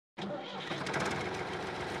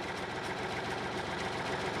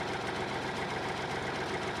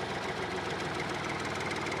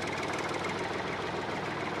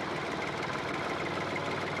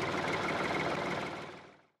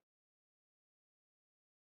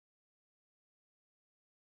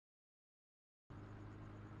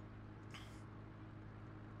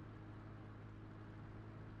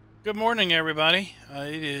Good morning, everybody.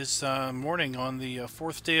 It is morning on the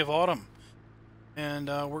fourth day of autumn, and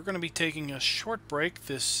we're going to be taking a short break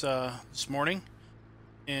this morning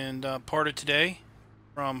and part of today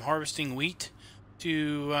from harvesting wheat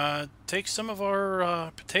to take some of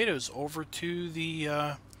our potatoes over to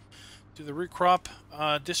the root crop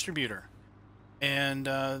distributor. And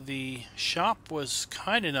the shop was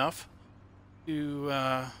kind enough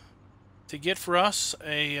to get for us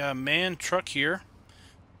a manned truck here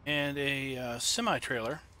and a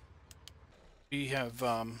semi-trailer. We have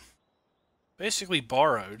basically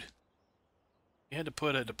borrowed. We had to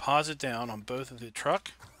put a deposit down on both of the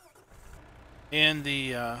truck and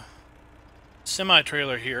the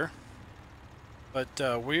semi-trailer here,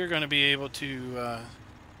 but we are going to be able to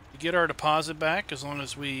get our deposit back as long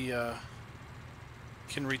as we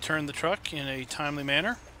can return the truck in a timely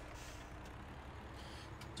manner.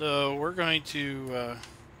 So we're going to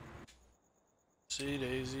see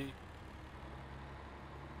Daisy.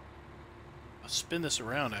 I'll spin this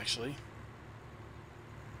around actually.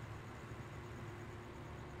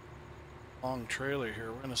 Long trailer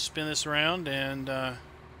here. We're going to spin this around and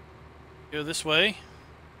go this way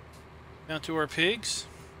down to our pigs.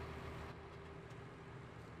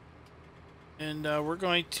 And we're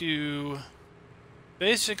going to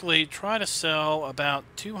basically try to sell about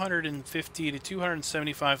 250 to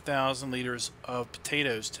 275,000 liters of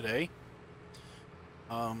potatoes today.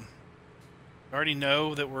 I already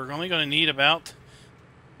know that we're only going to need about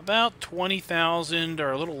 20,000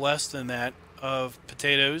 or a little less than that of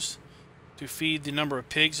potatoes to feed the number of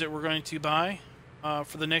pigs that we're going to buy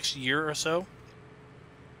for the next year or so.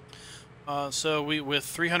 So with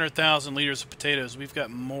 300,000 liters of potatoes, we've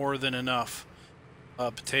got more than enough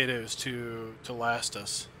potatoes to last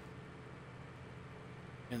us.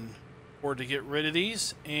 And afford to get rid of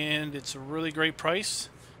these, and it's a really great price,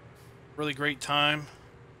 really great time.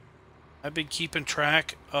 I've been keeping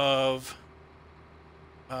track of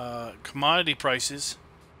commodity prices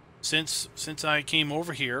since I came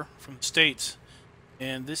over here from the States,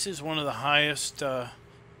 and this is one of the highest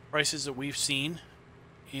prices that we've seen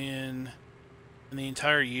in the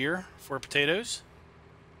entire year for potatoes.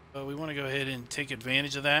 So we want to go ahead and take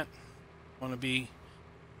advantage of that. We want to be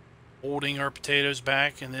holding our potatoes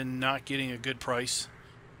back and then not getting a good price.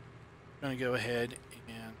 I'm going to go ahead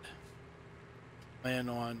and plan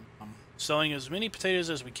on selling as many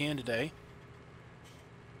potatoes as we can today.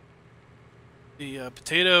 The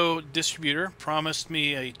potato distributor promised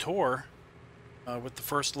me a tour with the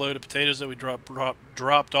first load of potatoes that we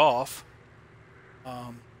dropped off.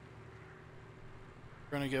 We're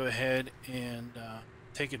going to go ahead and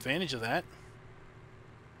take advantage of that.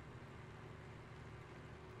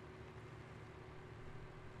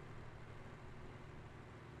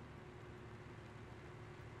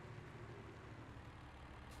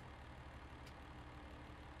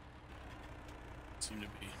 Seem to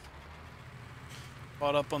be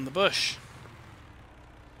caught up on the bush.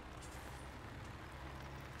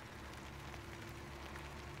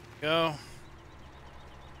 Go.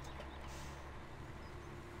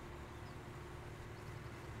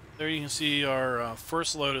 There you can see our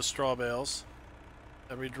first load of straw bales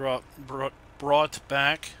that we brought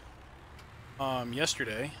back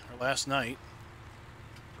yesterday or last night.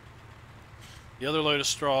 The other load of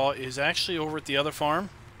straw is actually over at the other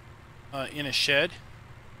farm in a shed.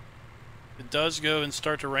 It does go and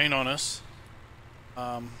start to rain on us.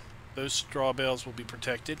 Those straw bales will be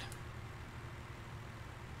protected.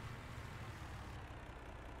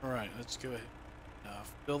 Alright, let's go ahead and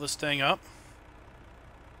fill this thing up.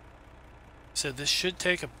 So this should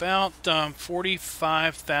take about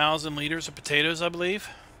 45,000 liters of potatoes, I believe.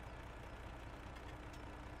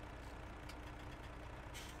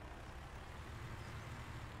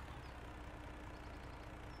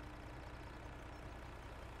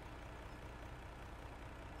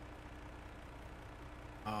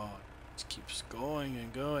 Oh, it keeps going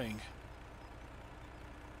and going.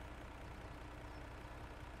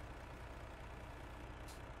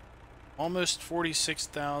 Almost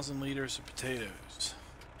 46,000 liters of potatoes.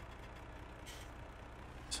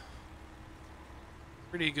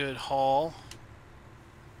 Pretty good haul,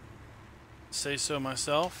 say so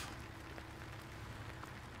myself.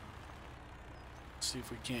 See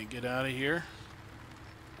if we can't get out of here.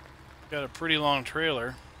 Got a pretty long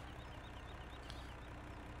trailer.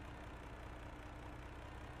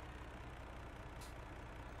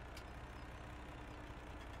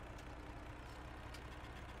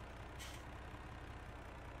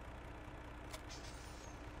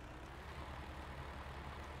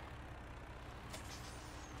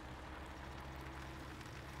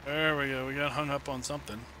 There we go. We got hung up on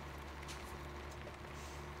something.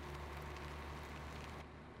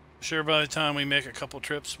 Sure, by the time we make a couple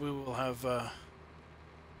trips, we will have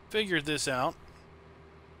figured this out.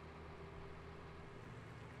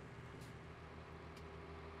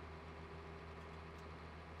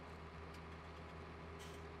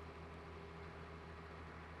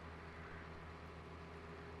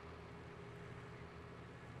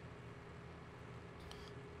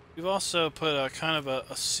 We've also put a kind of a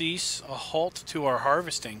halt to our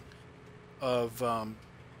harvesting of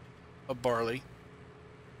barley,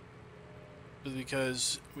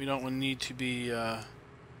 because we don't need to be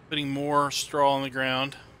putting more straw on the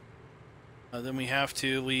ground than we have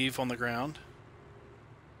to leave on the ground.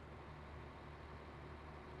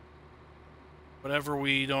 Whatever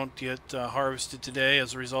we don't get harvested today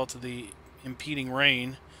as a result of the impeding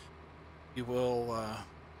rain, we will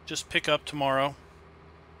just pick up tomorrow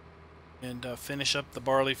and finish up the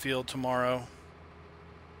barley field tomorrow,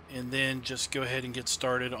 and then just go ahead and get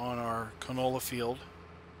started on our canola field.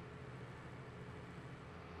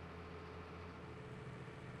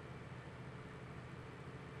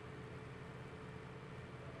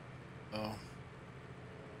 So,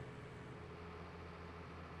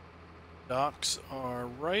 docks are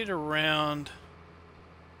right around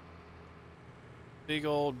big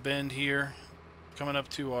old bend here, coming up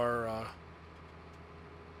to our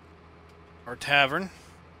tavern.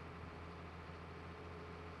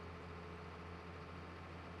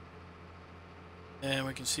 And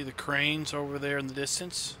we can see the cranes over there in the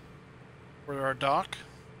distance for our dock.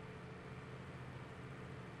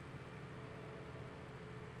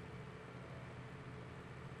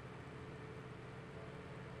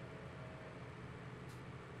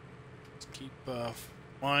 Let's keep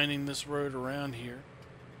winding this road around here.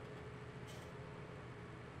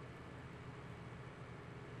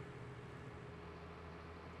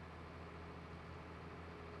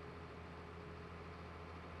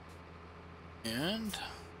 And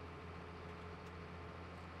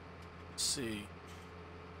let's see.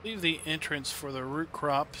 I believe the entrance for the root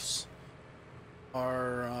crops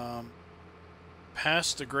are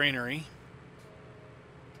past the granary.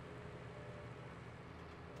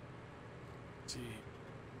 Let's see.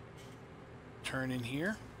 Turn in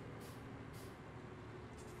here.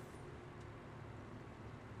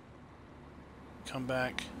 Come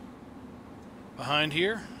back behind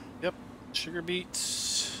here. Yep, sugar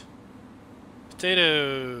beets.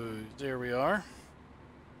 Potatoes, there we are.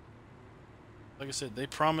 Like I said, they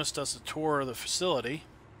promised us a tour of the facility.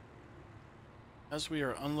 As we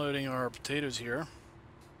are unloading our potatoes here,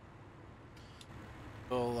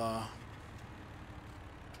 we'll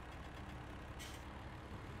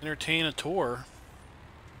entertain a tour.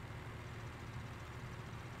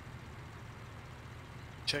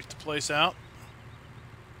 Check the place out.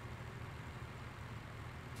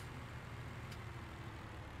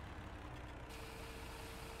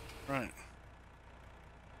 Right.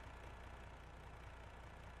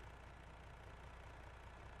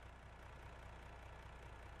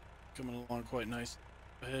 Coming along quite nice.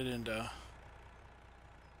 Go ahead and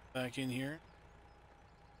back in here.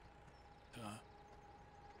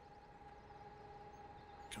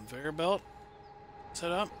 Conveyor belt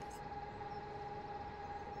set up.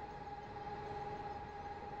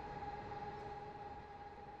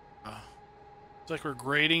 Looks like we're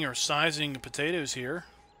grading or sizing the potatoes here.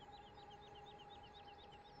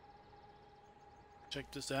 Check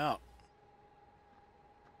this out.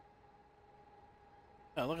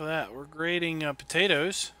 Now look at that. We're grading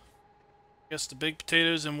potatoes. I guess the big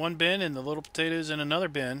potatoes in one bin and the little potatoes in another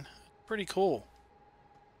bin. Pretty cool.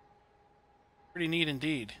 Pretty neat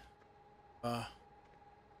indeed. I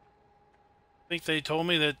think they told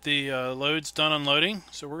me that the load's done unloading,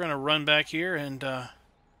 so we're going to run back here and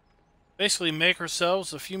basically make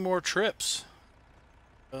ourselves a few more trips.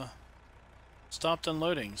 Stopped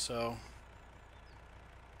unloading, so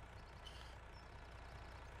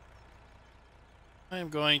I am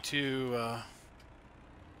going to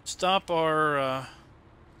stop our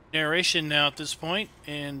narration now at this point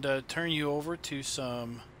and turn you over to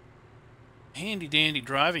some handy dandy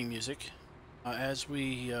driving music as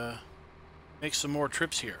we make some more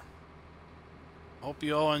trips here. Hope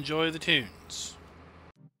you all enjoy the tunes.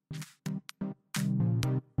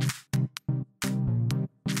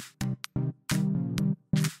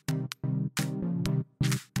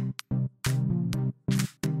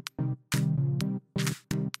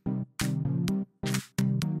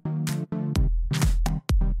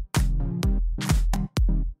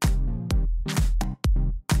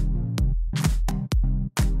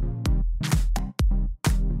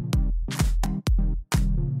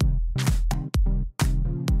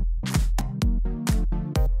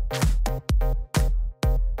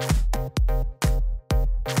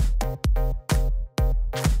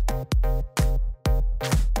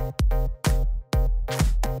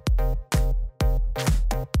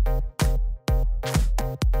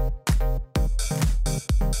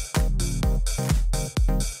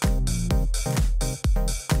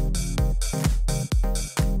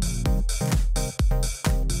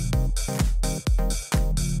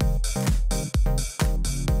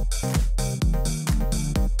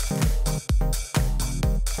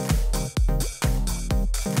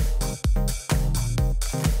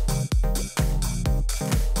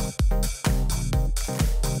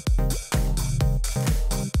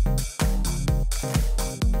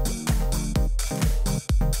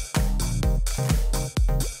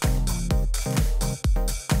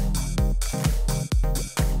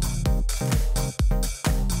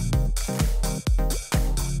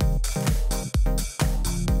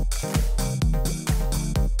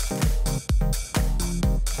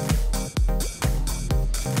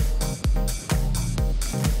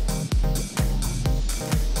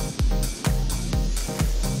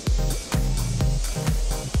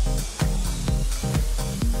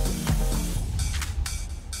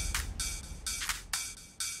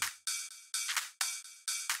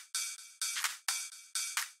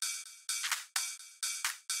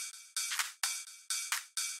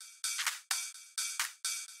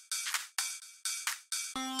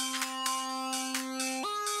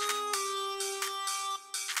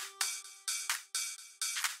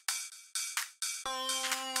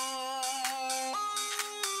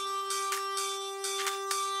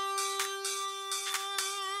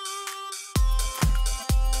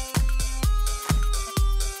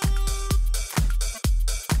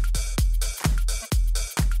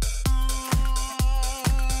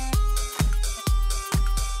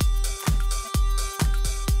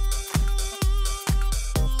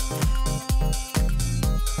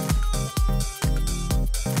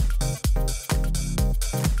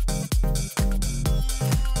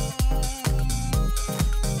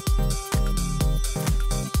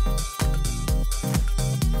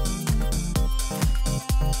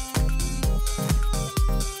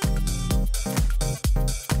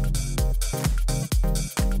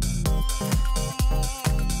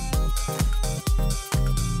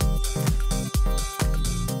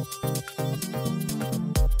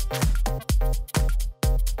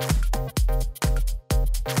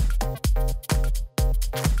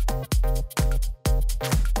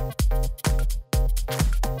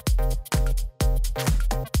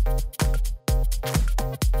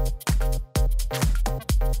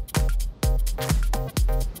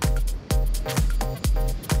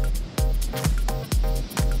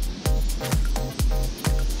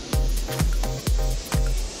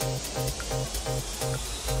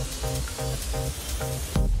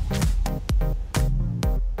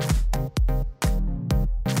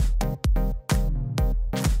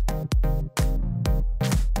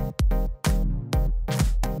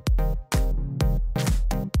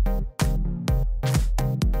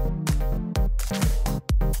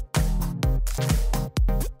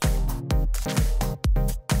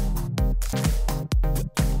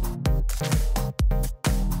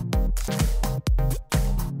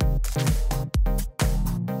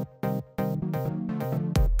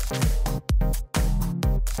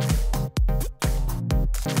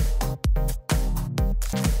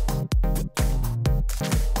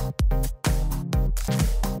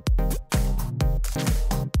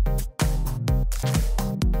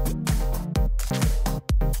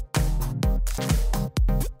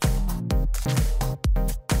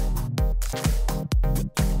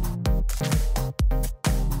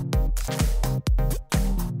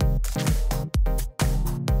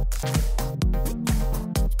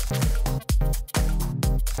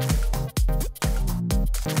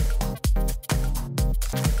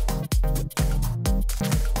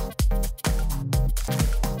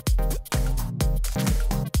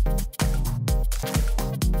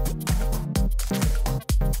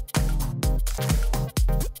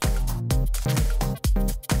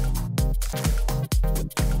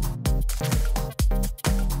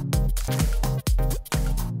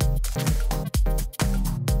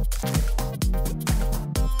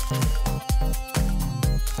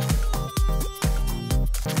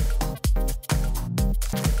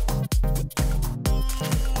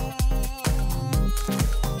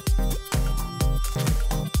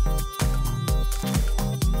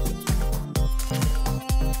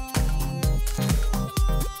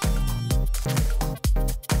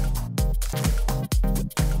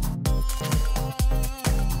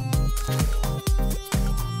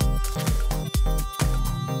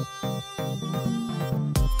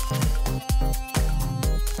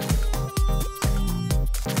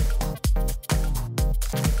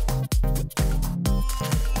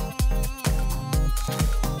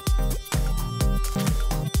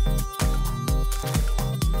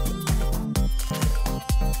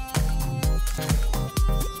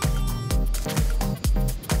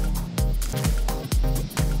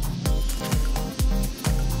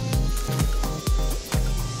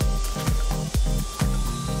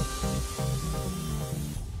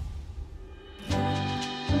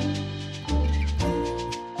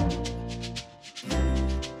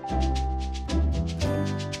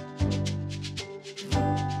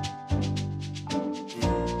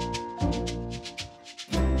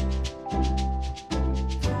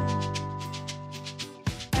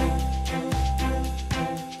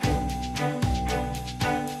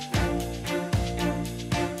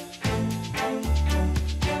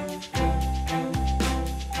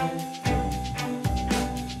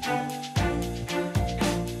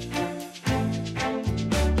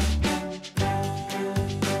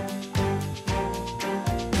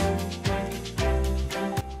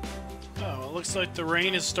 looks like the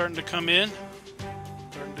rain is starting to come in.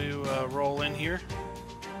 Starting to roll in here.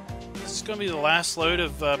 This is going to be the last load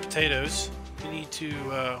of potatoes. We need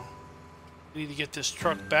to get this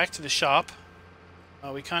truck back to the shop.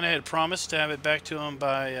 We kind of had promised to have it back to them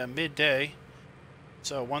by midday.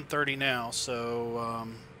 It's 1:30 now, so a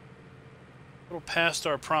little past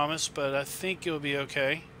our promise, but I think it'll be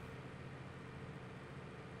okay.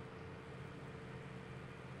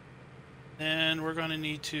 And we're going to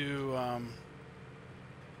need to,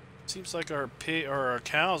 seems like our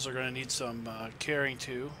cows are going to need some caring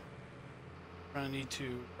too. We're going to need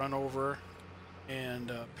to run over and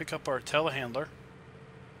pick up our telehandler,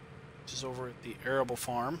 which is over at the arable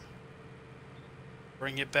farm.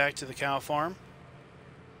 Bring it back to the cow farm.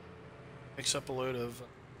 Mix up a load of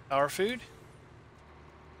power food.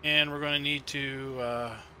 And we're going to need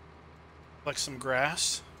to collect some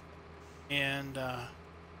grass and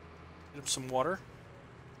get some water.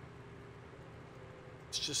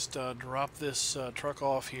 Let's just drop this truck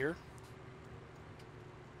off here.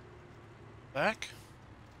 Back.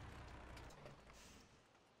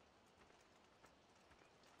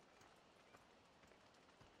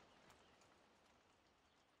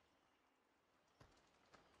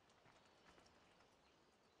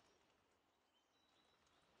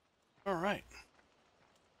 All right.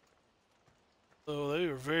 So they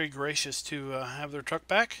were very gracious to have their truck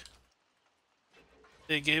back.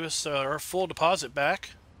 They gave us our full deposit back.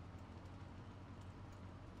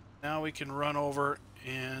 Now we can run over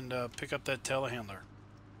and pick up that telehandler.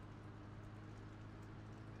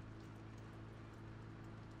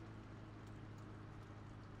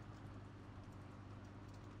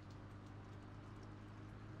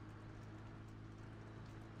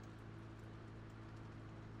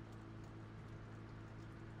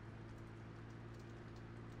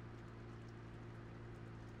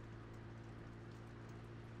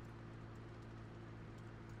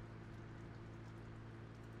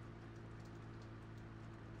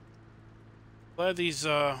 Glad these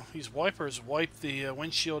wipers wipe the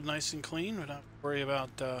windshield nice and clean. We don't have to worry about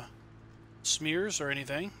smears or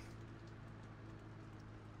anything.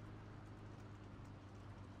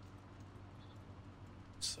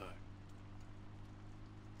 So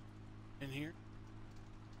in here.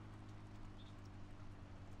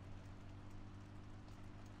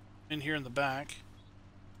 In here in the back.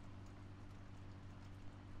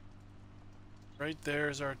 Right there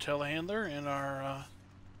is our telehandler and our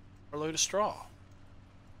load of straw.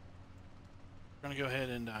 We're going to go ahead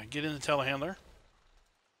and get in the telehandler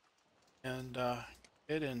and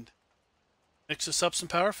get and mix us up some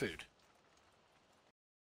power food.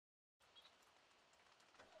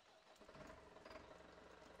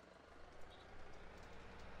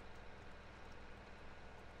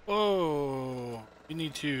 Whoa, we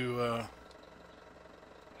need to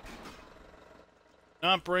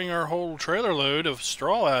not bring our whole trailer load of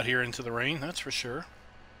straw out here into the rain, that's for sure.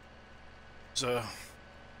 It's a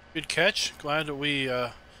good catch. Glad that we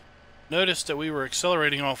noticed that we were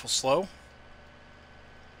accelerating awful slow.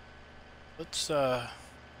 Let's head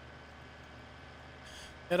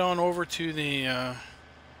on over to the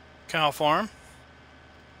cow farm.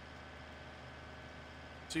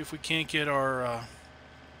 See if we can't get our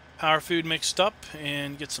power food mixed up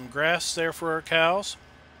and get some grass there for our cows.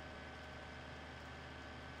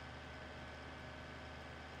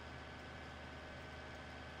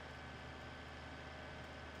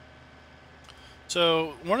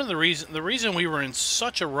 So the reason we were in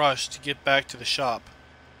such a rush to get back to the shop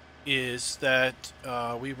is that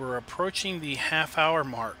we were approaching the half-hour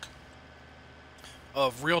mark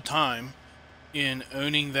of real time in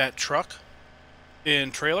owning that truck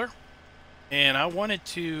and trailer, and I wanted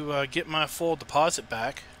to get my full deposit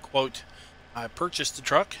back. Quote, I purchased the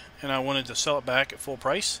truck and I wanted to sell it back at full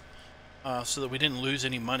price so that we didn't lose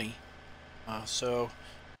any money. So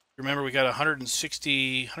remember, we got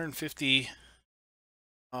 150.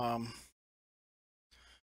 Got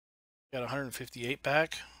 158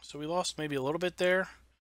 back, so we lost maybe a little bit there.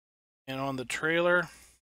 And on the trailer,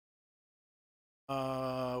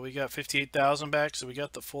 we got 58,000 back, so we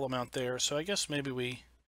got the full amount there. So I guess maybe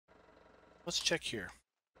let's check here.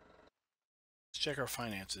 Let's check our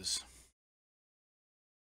finances.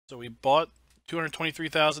 So we bought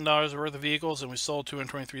 $223,000 worth of vehicles, and we sold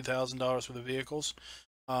 $223,000 worth of vehicles.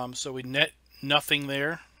 So we net nothing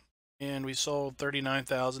there. And we sold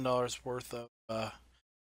 $39,000 worth of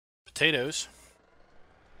potatoes.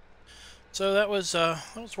 So that was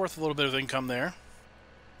worth a little bit of income there.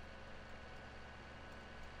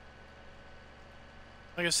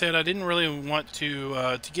 Like I said, I didn't really want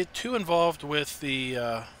to get too involved with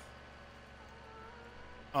the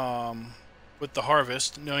with the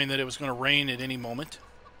harvest, knowing that it was going to rain at any moment.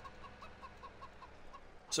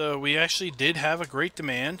 So we actually did have a great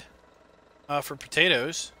demand for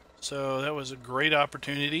potatoes, so that was a great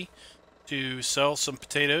opportunity to sell some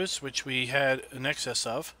potatoes, which we had an excess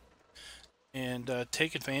of, and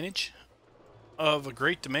take advantage of a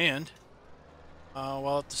great demand,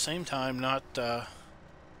 while at the same time not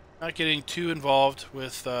getting too involved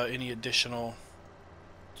with any additional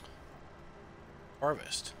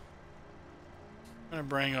harvest. I'm going to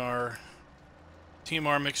bring our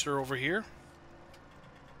TMR mixer over here.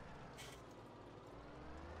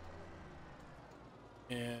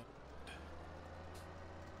 And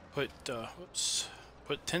put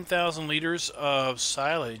 10,000 liters of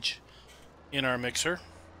silage in our mixer.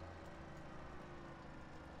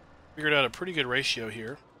 Figured out a pretty good ratio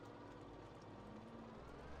here.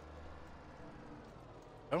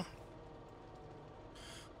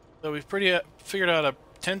 So we've figured out a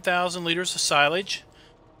 10,000 liters of silage,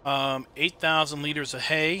 8,000 liters of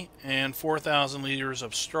hay, and 4,000 liters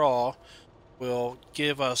of straw will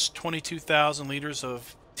give us 22,000 liters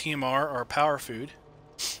of TMR, our power food,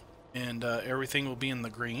 and everything will be in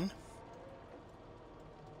the green.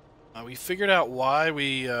 We figured out why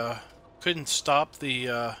we couldn't stop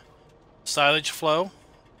the silage flow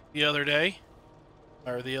the other day,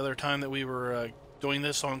 or the other time that we were doing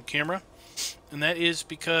this on camera, and that is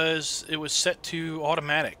because it was set to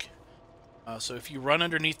automatic. So if you run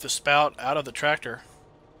underneath the spout out of the tractor,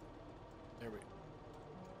 there we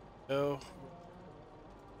go.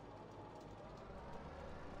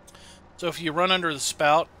 So if you run under the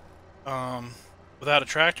spout without a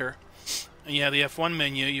tractor, and you have the F1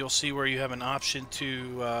 menu, you'll see where you have an option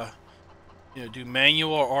to do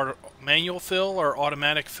manual fill or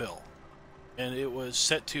automatic fill, and it was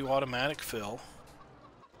set to automatic fill.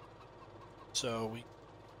 So we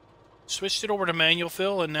switched it over to manual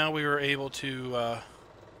fill, and now we were able to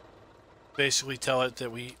basically tell it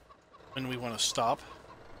that when we want to stop.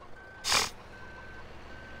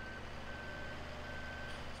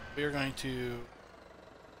 We are going to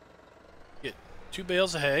get 2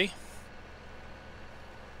 bales of hay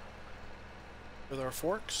with our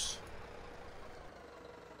forks.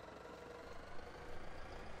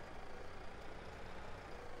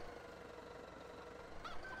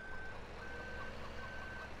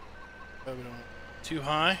 Probably don't too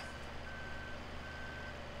high.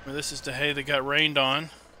 Well, this is the hay that got rained on.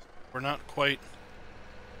 We're not quite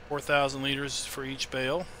 4,000 liters for each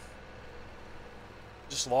bale.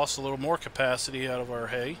 Just lost a little more capacity out of our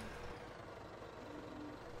hay.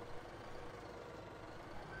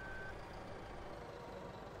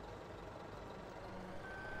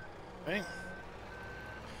 Okay.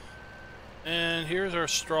 And here's our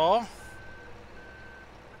straw.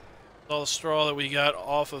 All the straw that we got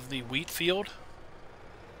off of the wheat field.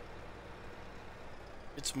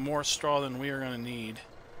 It's more straw than we are going to need.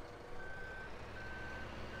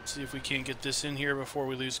 Let's see if we can't get this in here before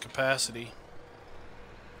we lose capacity.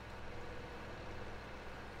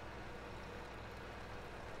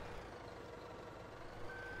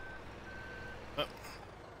 Oh.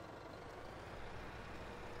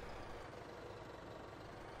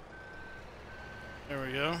 There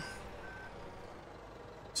we go.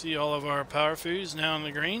 See all of our power foods now in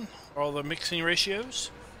the green, all the mixing ratios.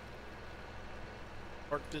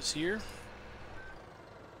 Park this here.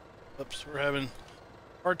 Oops, we're having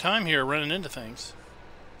a hard time here running into things.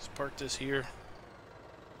 Let's park this here.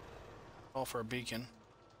 Off our beacon.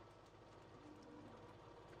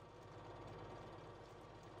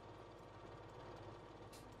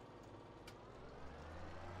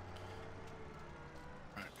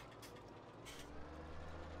 All right.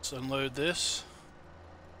 Let's unload this.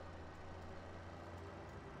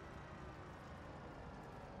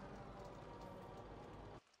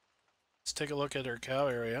 Take a look at our cow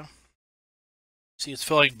area. See, it's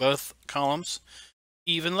filling both columns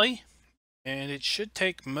evenly, and it should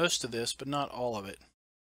take most of this, but not all of it.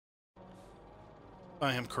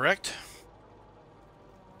 I am correct.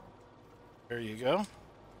 There you go.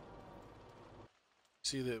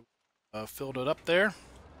 See that filled it up there.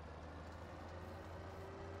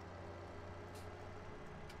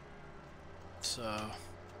 Let's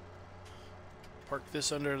park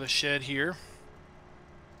this under the shed here.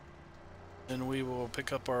 Then we will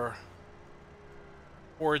pick up our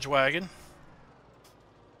forage wagon.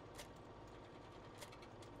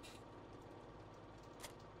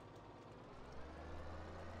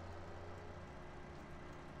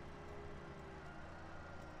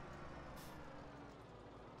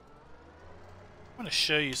 I want to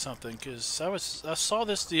show you something because I saw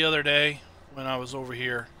this the other day when I was over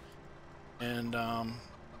here, and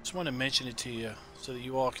just want to mention it to you so that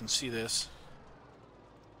you all can see this.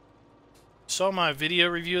 saw my video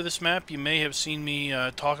review of this map, you may have seen me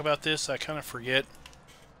talk about this. I kind of forget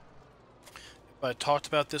if I talked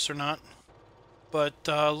about this or not. But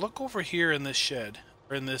look over here in this shed,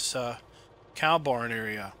 or in this cow barn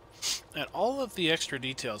area, at all of the extra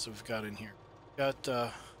details we've got in here. We've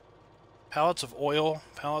got pallets of oil,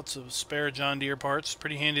 pallets of spare John Deere parts.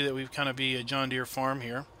 Pretty handy that we've kind of be a John Deere farm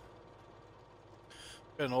here.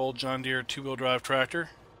 Got an old John Deere two-wheel drive tractor.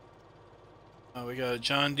 We got a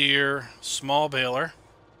John Deere small baler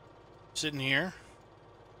sitting here.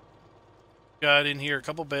 Got in here a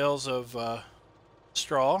couple bales of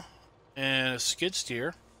straw and a skid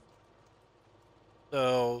steer.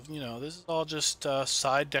 So, you know, this is all just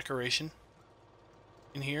side decoration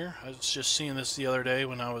in here. I was just seeing this the other day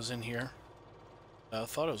when I was in here. I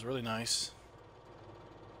thought it was really nice.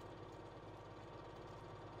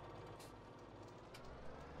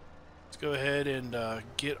 Let's go ahead and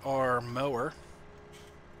get our mower.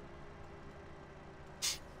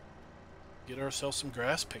 Get ourselves some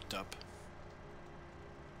grass picked up.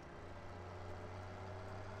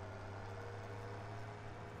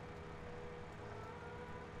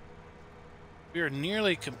 We are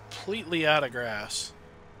nearly completely out of grass.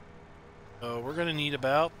 So we're going to need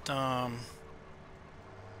about,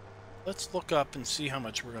 let's look up and see how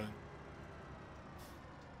much we're going to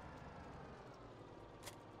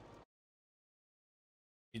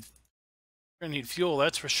need. We're going to need fuel,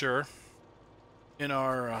 that's for sure, in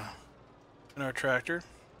our tractor.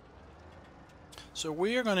 So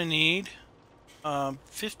we are going to need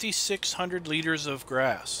 5,600 liters of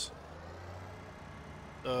grass.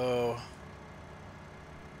 So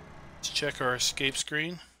let's check our escape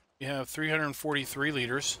screen. We have 343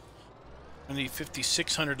 liters. I need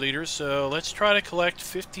 5,600 liters, so let's try to collect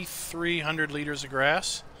 5,300 liters of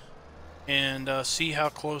grass and see how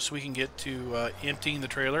close we can get to emptying the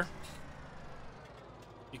trailer.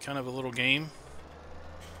 Be kind of a little game.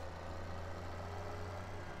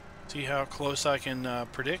 See how close I can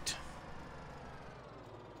predict.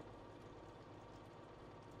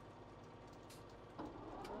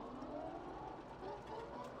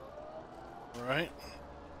 All right.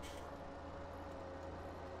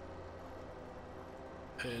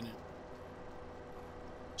 And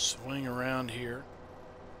swing around here.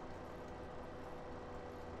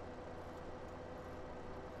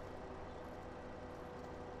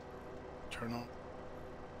 Turn on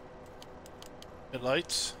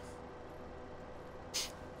headlights.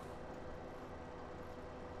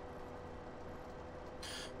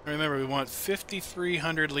 Remember, we want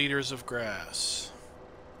 5,300 liters of grass.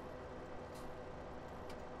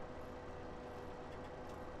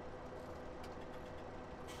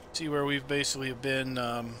 See where we've basically been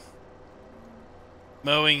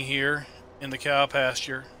mowing here in the cow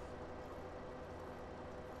pasture.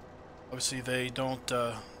 Obviously, they don't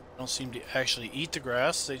seem to actually eat the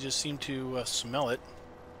grass. They just seem to smell it.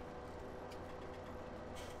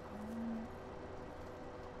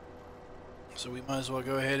 So we might as well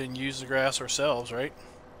go ahead and use the grass ourselves, right?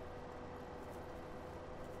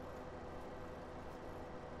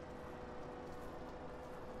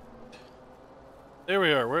 There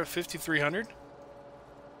we are. We're at 5,300.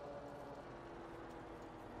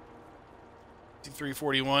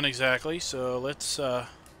 5,341 exactly. So let's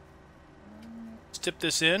dip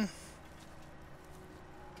this in.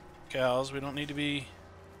 Cows, we don't need to be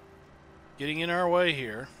getting in our way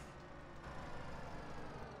here.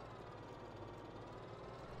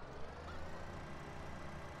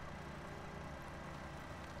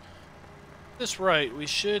 This right, we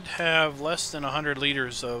should have less than 100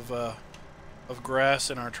 liters of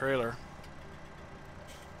grass in our trailer.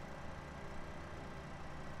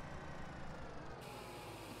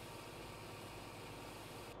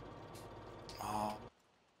 Oh.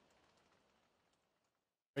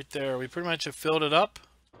 Right there, we pretty much have filled it up.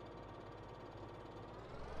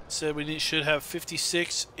 Said we should have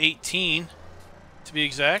 5618 to be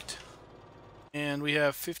exact, and we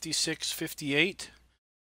have 5658.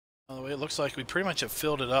 By the way, it looks like we pretty much have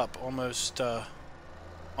filled it up almost to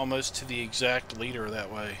the exact liter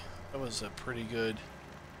that way. That was a pretty good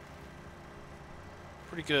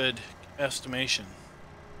estimation.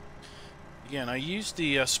 Again, I used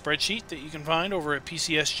the spreadsheet that you can find over at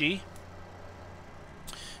PCSG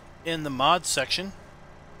in the mod section.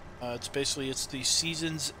 It's the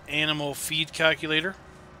Seasons Animal Feed Calculator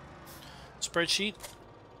spreadsheet.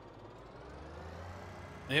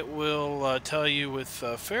 It will tell you with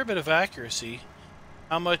a fair bit of accuracy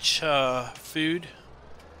how much food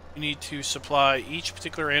you need to supply each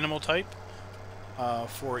particular animal type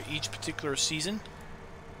for each particular season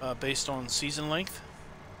based on season length.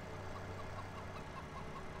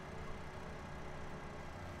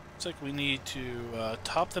 looks like we need to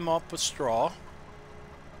top them off with straw.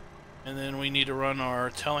 And then we need to run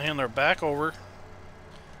our telehandler back over to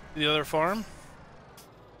the other farm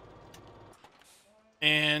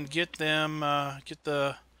and get them, get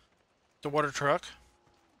the water truck,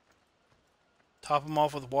 top them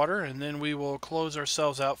off with water, and then we will close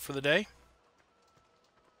ourselves out for the day.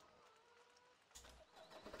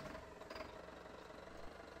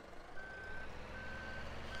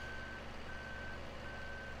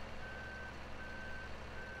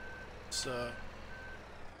 Let's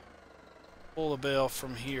pull the bale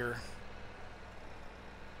from here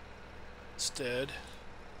instead.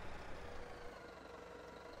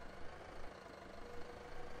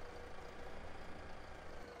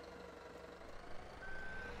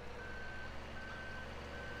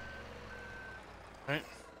 Right.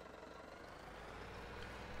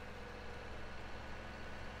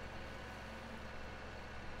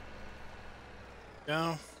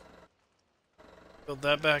 Go. Build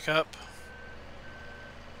that back up.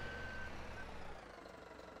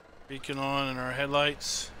 Beacon on and our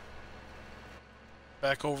headlights.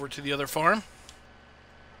 Back over to the other farm.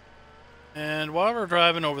 And while we're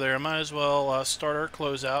driving over there, I might as well start our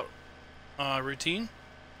closeout routine.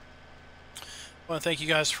 I want to thank you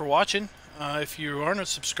guys for watching. If you aren't a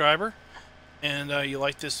subscriber and you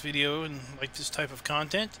like this video and like this type of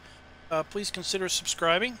content, please consider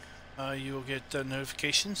subscribing. You will get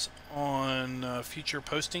notifications on future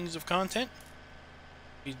postings of content.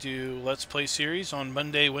 We do Let's Play series on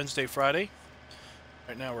Monday, Wednesday, Friday.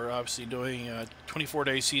 Right now we're obviously doing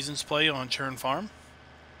 24-day seasons play on Churn Farm.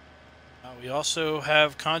 We also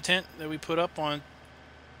have content that we put up on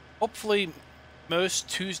hopefully most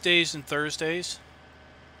Tuesdays and Thursdays.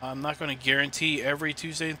 I'm not going to guarantee every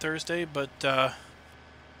Tuesday and Thursday, but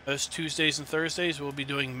most Tuesdays and Thursdays we'll be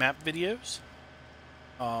doing map videos.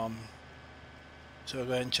 So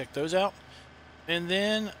go ahead and check those out. And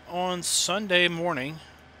then on Sunday morning,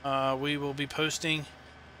 we will be posting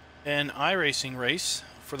an iRacing race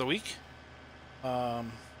for the week.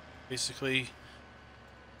 Basically,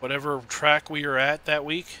 whatever track we are at that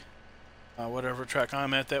week, whatever track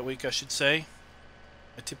I'm at that week, I should say.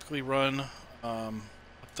 I typically run up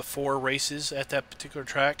to 4 races at that particular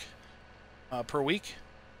track per week,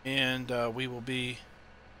 and we will be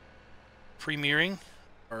premiering,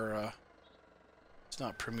 or it's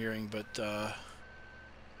not premiering, but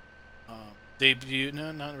debut.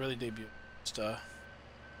 No, not really debut. Just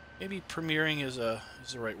maybe premiering is the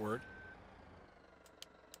right word.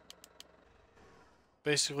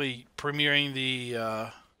 Basically, premiering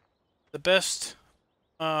the best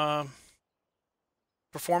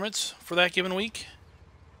performance for that given week,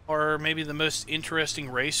 or maybe the most interesting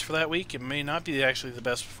race for that week. It may not be actually the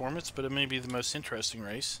best performance, but it may be the most interesting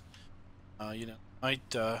race. You know,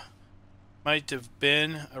 might have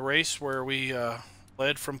been a race where we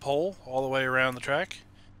led from pole all the way around the track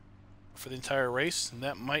for the entire race, and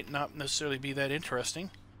that might not necessarily be that interesting.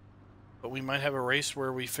 But we might have a race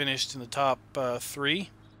where we finished in the top 3,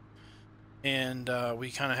 and we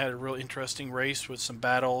kind of had a real interesting race with some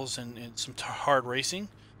battles and some hard racing.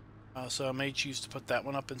 So I may choose to put that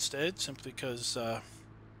one up instead, simply because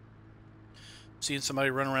seeing somebody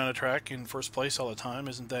run around a track in first place all the time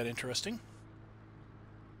isn't that interesting.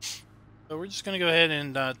 So we're just going to go ahead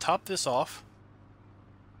and top this off.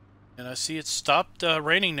 And I see it's stopped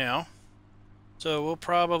raining now. So we'll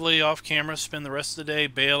probably off camera spend the rest of the day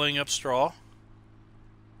baling up straw.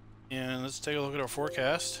 And let's take a look at our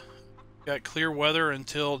forecast. Got clear weather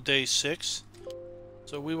until day 6.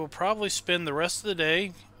 So we will probably spend the rest of the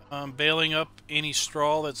day baling up any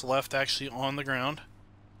straw that's left actually on the ground.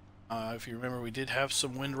 If you remember, we did have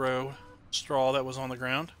some windrow straw that was on the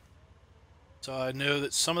ground. So I know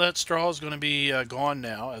that some of that straw is going to be gone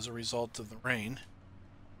now as a result of the rain.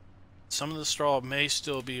 Some of the straw may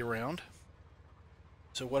still be around.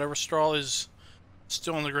 So whatever straw is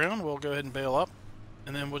still on the ground, we'll go ahead and bale up.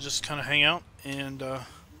 And then we'll just kind of hang out and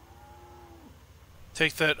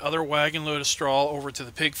take that other wagon load of straw over to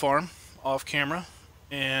the pig farm off camera.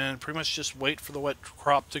 And pretty much just wait for the wet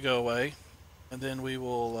crop to go away. And then we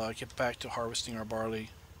will get back to harvesting our barley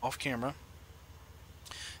off camera.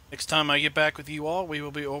 Next time I get back with you all, we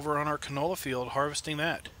will be over on our canola field harvesting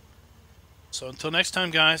that. So until next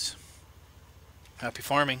time, guys, happy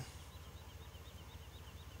farming.